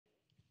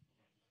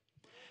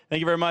Thank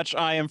you very much.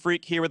 I am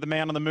Freak here with the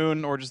man on the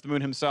moon, or just the moon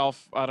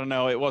himself. I don't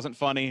know. It wasn't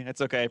funny. It's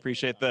okay. I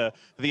appreciate the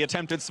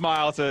attempted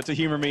smile to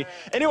humor me.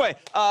 Anyway,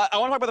 I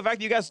want to talk about the fact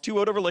that you guys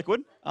 2-0'd over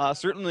Liquid.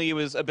 Certainly, it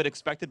was a bit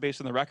expected based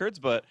on the records,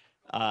 but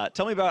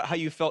tell me about how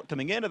you felt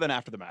coming in and then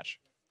after the match.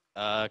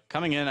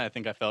 Coming in, I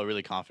think I felt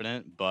really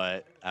confident,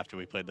 but after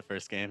we played the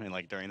first game and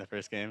like during the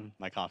first game,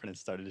 my confidence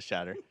started to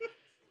shatter.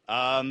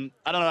 I don't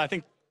know. I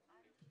think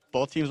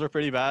both teams were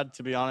pretty bad,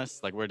 to be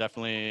honest. Like, we're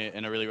definitely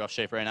in a really rough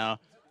shape right now.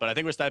 But I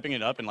think we're stepping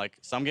it up, and like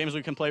some games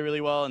we can play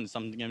really well, and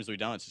some games we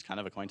don't. It's just kind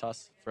of a coin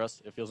toss for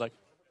us, it feels like.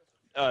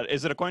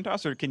 Is it a coin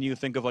toss, or can you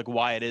think of like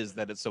why it is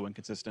that it's so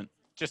inconsistent?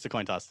 Just a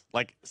coin toss.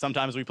 Like,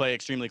 sometimes we play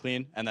extremely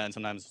clean, and then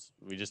sometimes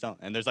we just don't.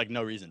 And there's like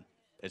no reason.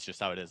 It's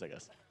just how it is, I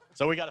guess.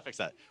 So we got to fix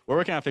that. We're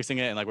working on fixing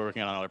it, and like we're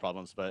working on other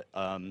problems. But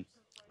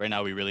right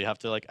now we really have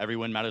to, like, every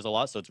win matters a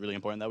lot, so it's really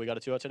important that we got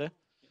a 2-0 today.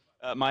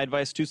 My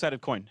advice, two-sided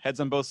coin.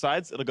 Heads on both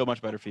sides, it'll go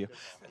much better for you.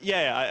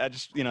 Yeah, I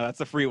just, that's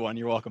a free one.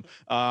 You're welcome.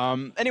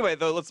 Anyway,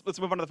 though, let's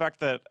move on to the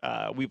fact that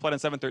we played in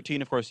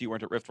 7-13. Of course, you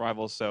weren't at Rift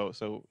Rivals,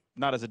 so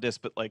not as a diss,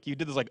 but like you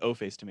did this like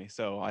O-face to me.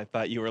 So I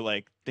thought you were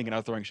like thinking I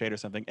was throwing shade or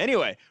something.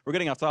 Anyway, we're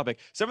getting off topic.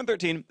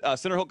 7-13,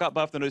 Cinderhulk got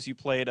buffed. I noticed you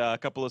played a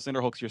couple of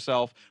Cinderhulks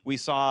yourself. We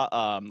saw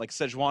like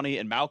Sejuani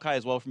and Maokai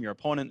as well from your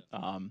opponent.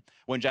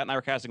 When Jat and I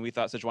were casting, we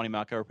thought Sejuani and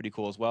Maokai were pretty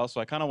cool as well. So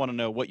I kind of want to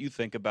know what you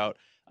think about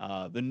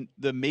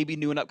the maybe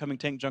new and upcoming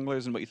tank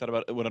junglers and what you thought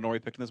about what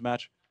Honori picked in this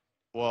match.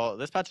 Well,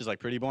 this patch is like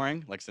pretty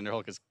boring. Like,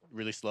 Cinderhulk is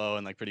really slow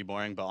and like pretty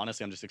boring. But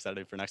honestly, I'm just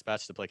excited for next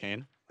patch to play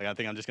Kayn. Like, I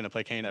think I'm just gonna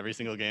play Kayn every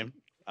single game.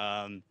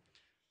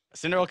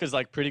 Cinderhulk is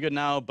like pretty good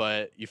now,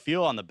 but you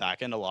feel on the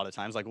back end a lot of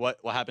times like what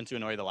happened to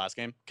Honori the last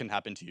game can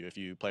happen to you if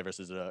you play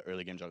versus an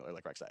early game jungler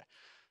like Rek'Sai.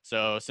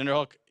 So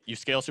Cinderhulk, you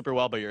scale super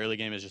well, but your early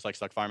game is just like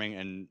stuck farming,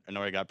 and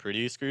Honori got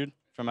pretty screwed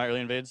from my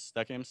early invades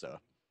that game. So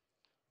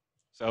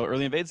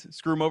early invades,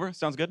 screw them over.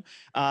 Sounds good.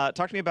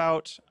 Talk to me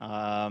about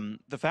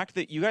the fact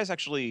that you guys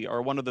actually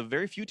are one of the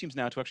very few teams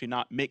now to actually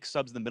not make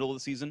subs in the middle of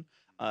the season.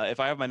 If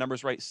I have my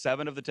numbers right,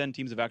 7 of the 10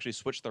 teams have actually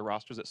switched their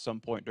rosters at some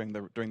point during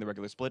the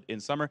regular split in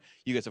summer.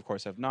 You guys, of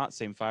course, have not.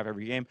 Same 5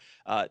 every game.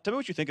 Tell me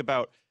what you think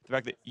about the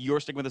fact that you're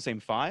sticking with the same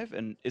 5,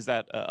 and is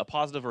that a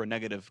positive or a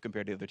negative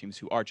compared to the other teams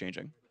who are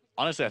changing?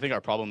 Honestly, I think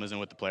our problem isn't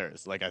with the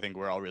players. Like, I think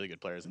we're all really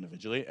good players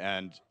individually,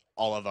 and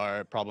all of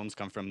our problems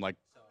come from like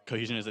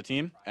cohesion as a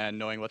team and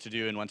knowing what to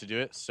do and when to do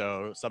it.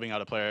 So subbing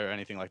out a player or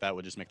anything like that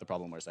would just make the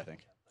problem worse, I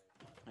think.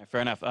 Right,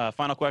 fair enough.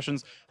 Final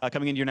questions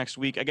coming into your next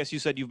week. I guess you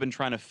said you've been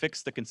trying to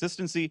fix the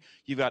consistency.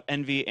 You've got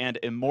Envy and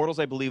Immortals,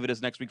 I believe it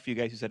is, next week for you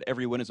guys. You said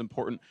every win is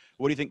important.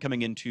 What do you think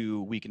coming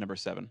into week number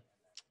 7?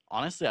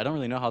 Honestly, I don't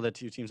really know how the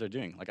two teams are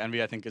doing. Like,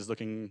 Envy, I think, is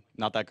looking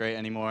not that great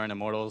anymore, and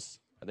Immortals,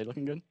 are they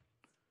looking good?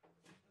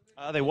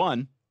 They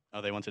won.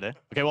 Oh, they won today?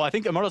 Okay, well, I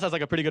think Immortals has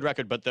like a pretty good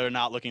record, but they're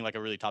not looking like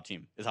a really top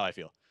team, is how I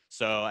feel.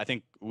 So I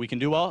think we can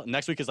do well.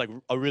 Next week is like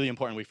a really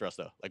important week for us,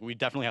 though. Like, we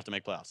definitely have to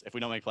make playoffs. If we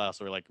don't make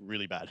playoffs, we're like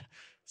really bad.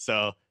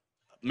 So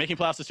making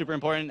playoffs is super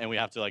important, and we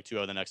have to like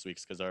 2-0 the next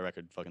weeks because our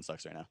record fucking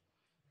sucks right now.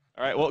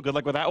 All right, well, good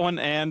luck with that one.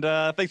 And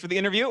thanks for the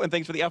interview, and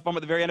thanks for the F-bomb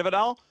at the very end of it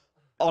all.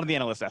 On to the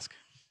analyst desk.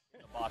 The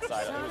bot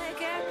side.